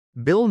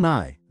Bill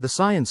Nye, the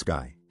science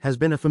guy, has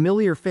been a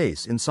familiar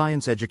face in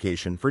science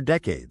education for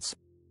decades.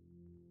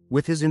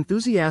 With his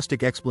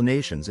enthusiastic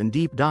explanations and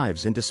deep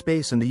dives into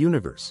space and the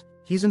universe,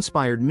 he's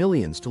inspired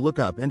millions to look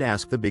up and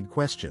ask the big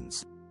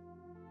questions.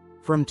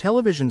 From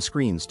television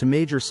screens to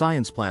major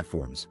science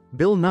platforms,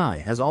 Bill Nye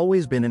has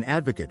always been an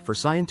advocate for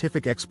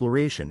scientific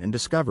exploration and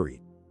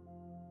discovery.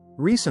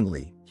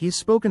 Recently, he's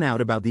spoken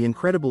out about the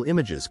incredible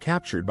images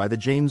captured by the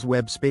James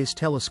Webb Space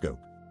Telescope,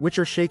 which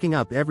are shaking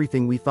up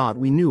everything we thought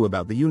we knew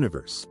about the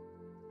universe.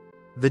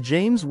 The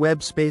James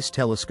Webb Space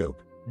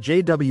Telescope,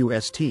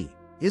 JWST,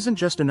 isn't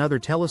just another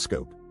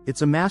telescope,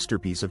 it's a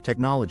masterpiece of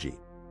technology.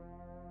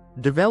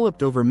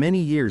 Developed over many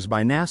years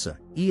by NASA,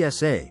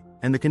 ESA,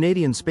 and the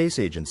Canadian Space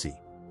Agency,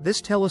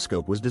 this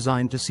telescope was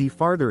designed to see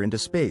farther into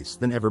space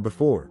than ever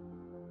before.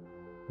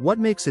 What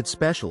makes it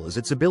special is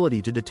its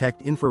ability to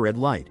detect infrared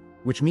light,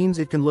 which means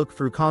it can look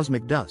through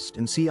cosmic dust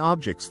and see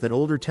objects that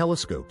older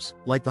telescopes,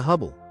 like the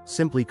Hubble,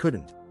 simply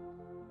couldn't.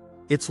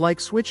 It's like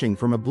switching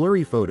from a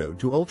blurry photo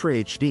to Ultra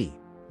HD.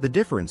 The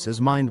difference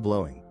is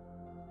mind-blowing.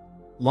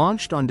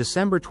 Launched on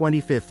December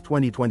 25,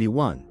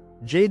 2021,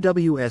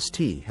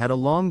 JWST had a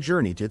long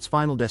journey to its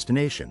final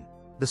destination,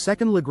 the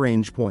second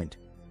Lagrange point,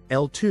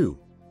 L2,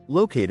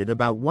 located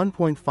about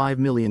 1.5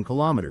 million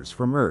kilometers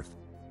from Earth.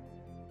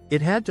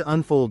 It had to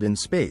unfold in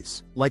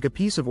space, like a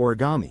piece of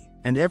origami,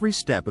 and every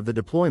step of the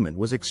deployment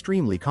was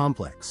extremely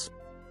complex.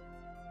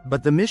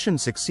 But the mission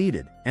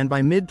succeeded, and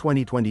by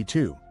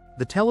mid-2022,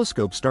 the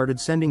telescope started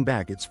sending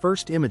back its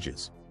first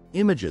images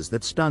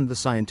that stunned the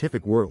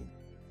scientific world.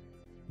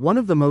 One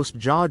of the most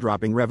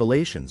jaw-dropping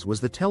revelations was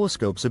the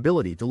telescope's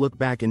ability to look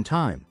back in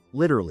time,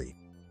 literally.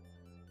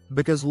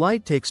 Because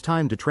light takes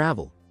time to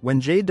travel,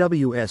 when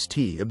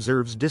JWST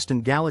observes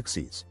distant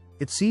galaxies,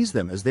 it sees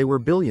them as they were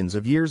billions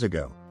of years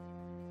ago.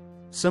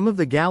 Some of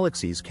the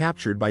galaxies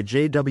captured by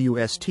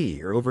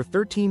JWST are over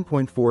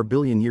 13.4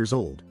 billion years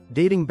old,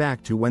 dating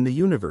back to when the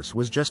universe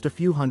was just a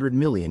few 100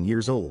 million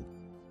years old.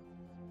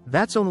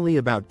 That's only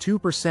about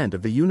 2%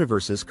 of the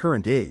universe's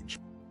current age.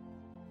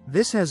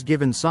 This has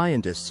given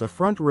scientists a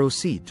front-row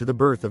seat to the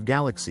birth of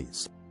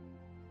galaxies.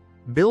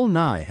 Bill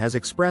Nye has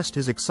expressed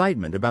his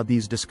excitement about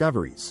these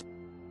discoveries.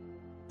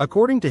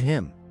 According to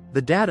him,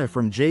 the data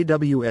from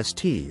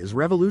JWST is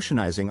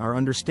revolutionizing our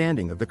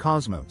understanding of the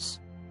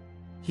cosmos.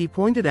 He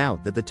pointed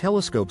out that the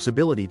telescope's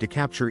ability to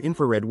capture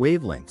infrared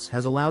wavelengths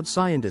has allowed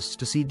scientists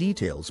to see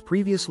details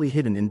previously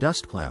hidden in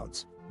dust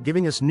clouds,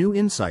 giving us new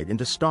insight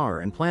into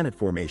star and planet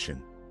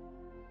formation.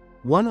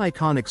 One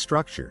iconic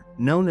structure,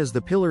 known as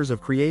the Pillars of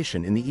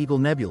Creation in the Eagle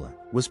Nebula,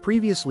 was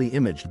previously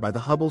imaged by the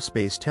Hubble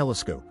Space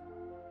Telescope.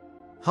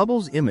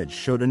 Hubble's image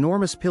showed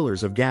enormous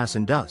pillars of gas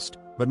and dust,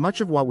 but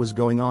much of what was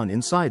going on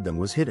inside them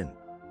was hidden.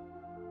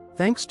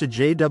 Thanks to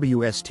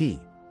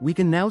JWST, we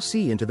can now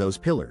see into those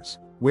pillars,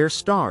 where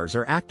stars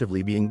are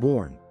actively being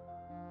born.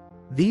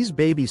 These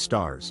baby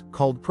stars,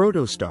 called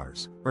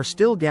protostars, are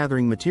still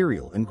gathering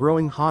material and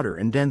growing hotter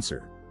and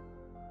denser.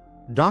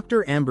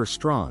 Dr. Amber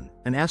Strawn,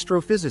 an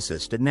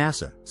astrophysicist at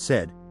NASA,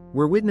 said,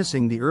 "We're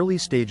witnessing the early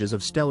stages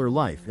of stellar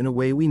life in a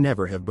way we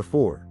never have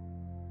before.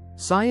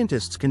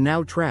 Scientists can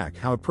now track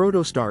how a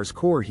protostar's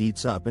core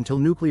heats up until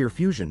nuclear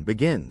fusion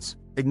begins,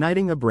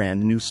 igniting a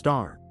brand new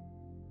star.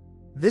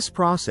 This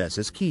process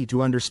is key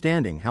to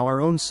understanding how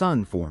our own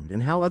sun formed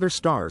and how other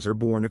stars are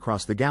born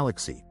across the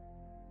galaxy."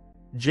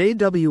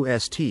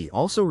 JWST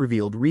also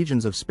revealed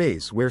regions of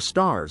space where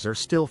stars are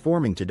still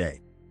forming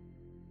today.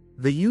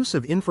 The use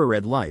of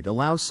infrared light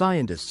allows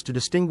scientists to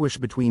distinguish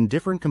between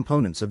different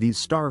components of these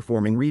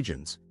star-forming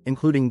regions,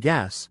 including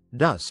gas,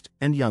 dust,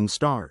 and young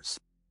stars.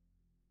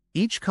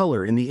 Each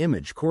color in the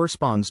image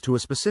corresponds to a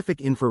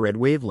specific infrared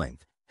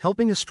wavelength,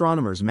 helping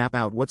astronomers map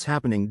out what's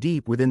happening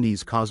deep within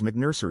these cosmic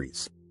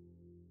nurseries.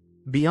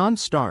 Beyond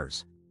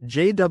stars,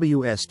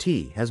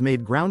 JWST has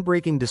made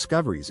groundbreaking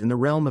discoveries in the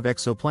realm of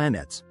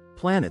exoplanets,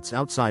 planets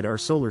outside our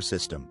solar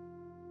system.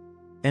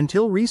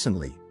 Until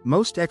recently,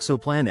 most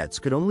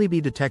exoplanets could only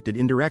be detected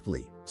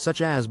indirectly,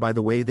 such as by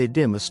the way they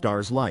dim a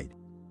star's light.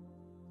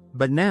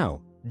 But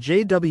now,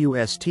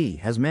 JWST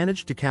has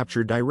managed to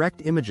capture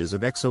direct images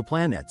of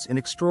exoplanets in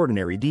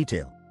extraordinary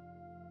detail.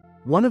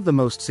 One of the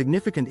most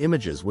significant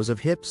images was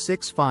of HIP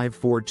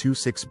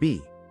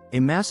 65426b, a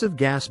massive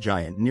gas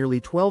giant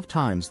nearly 12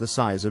 times the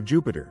size of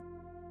Jupiter.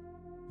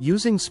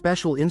 Using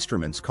special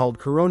instruments called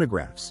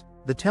coronagraphs,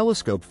 the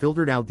telescope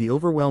filtered out the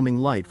overwhelming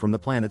light from the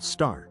planet's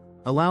star,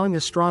 allowing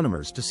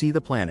astronomers to see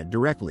the planet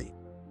directly.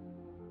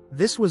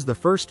 This was the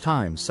first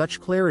time such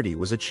clarity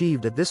was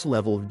achieved at this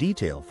level of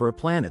detail for a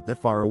planet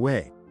that far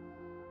away.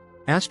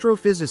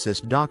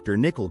 Astrophysicist Dr.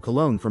 Nicole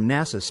Colon from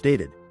NASA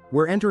stated,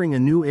 "We're entering a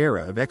new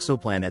era of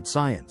exoplanet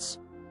science.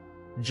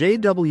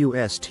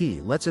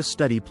 JWST lets us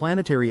study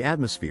planetary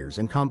atmospheres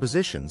and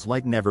compositions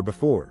like never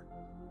before.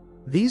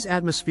 These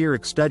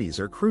atmospheric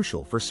studies are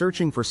crucial for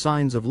searching for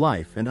signs of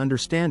life and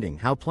understanding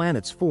how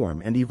planets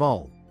form and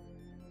evolve."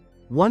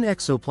 One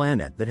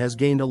exoplanet that has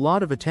gained a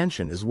lot of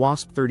attention is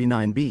WASP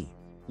 39b,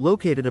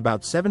 located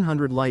about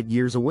 700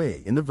 light-years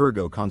away in the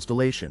Virgo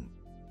constellation.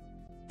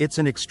 It's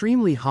an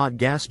extremely hot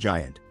gas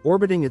giant,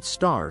 orbiting its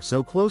star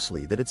so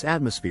closely that its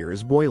atmosphere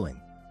is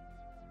boiling.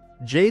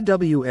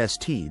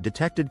 JWST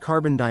detected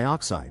carbon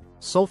dioxide,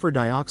 sulfur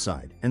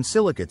dioxide, and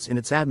silicates in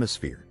its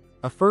atmosphere,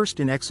 a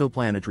first in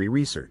exoplanetary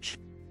research.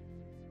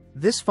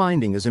 This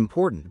finding is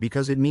important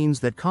because it means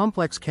that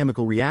complex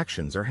chemical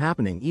reactions are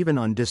happening even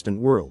on distant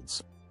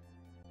worlds.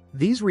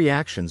 These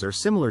reactions are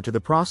similar to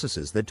the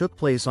processes that took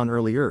place on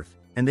early Earth,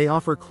 and they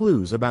offer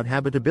clues about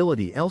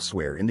habitability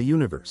elsewhere in the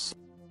universe.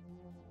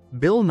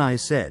 Bill Nye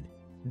said,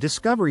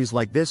 "Discoveries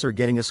like this are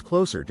getting us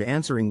closer to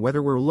answering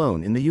whether we're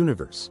alone in the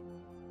universe."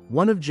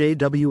 One of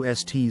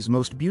JWST's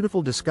most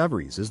beautiful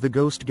discoveries is the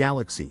Ghost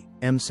Galaxy,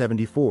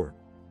 M74.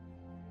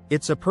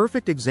 It's a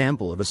perfect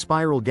example of a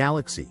spiral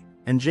galaxy,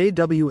 and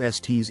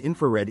JWST's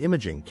infrared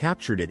imaging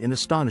captured it in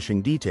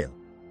astonishing detail.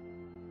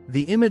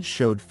 The image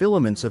showed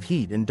filaments of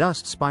heat and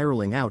dust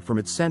spiraling out from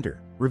its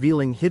center,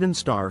 revealing hidden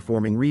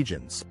star-forming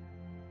regions.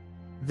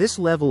 This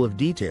level of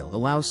detail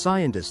allows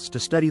scientists to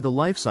study the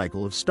life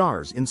cycle of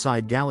stars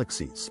inside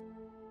galaxies.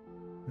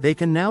 They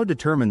can now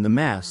determine the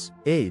mass,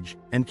 age,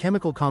 and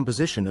chemical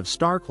composition of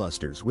star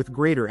clusters with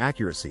greater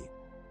accuracy.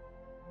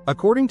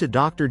 According to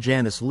Dr.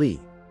 Janice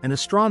Lee, an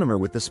astronomer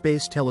with the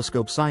Space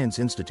Telescope Science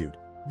Institute,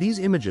 these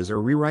images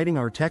are rewriting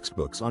our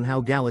textbooks on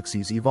how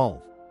galaxies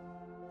evolve.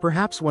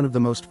 Perhaps one of the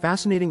most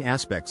fascinating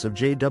aspects of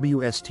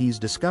JWST's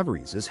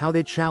discoveries is how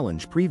they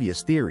challenge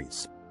previous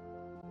theories.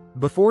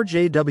 Before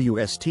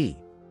JWST,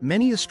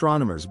 many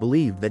astronomers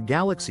believed that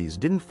galaxies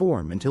didn't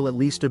form until at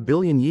least 1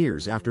 billion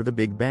years after the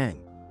Big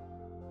Bang.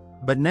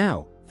 But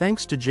now,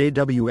 thanks to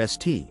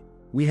JWST,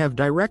 we have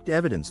direct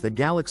evidence that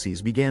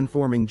galaxies began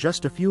forming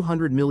just a few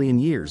 100 million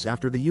years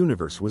after the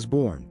universe was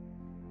born.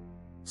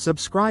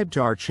 Subscribe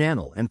to our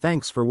channel and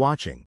thanks for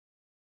watching.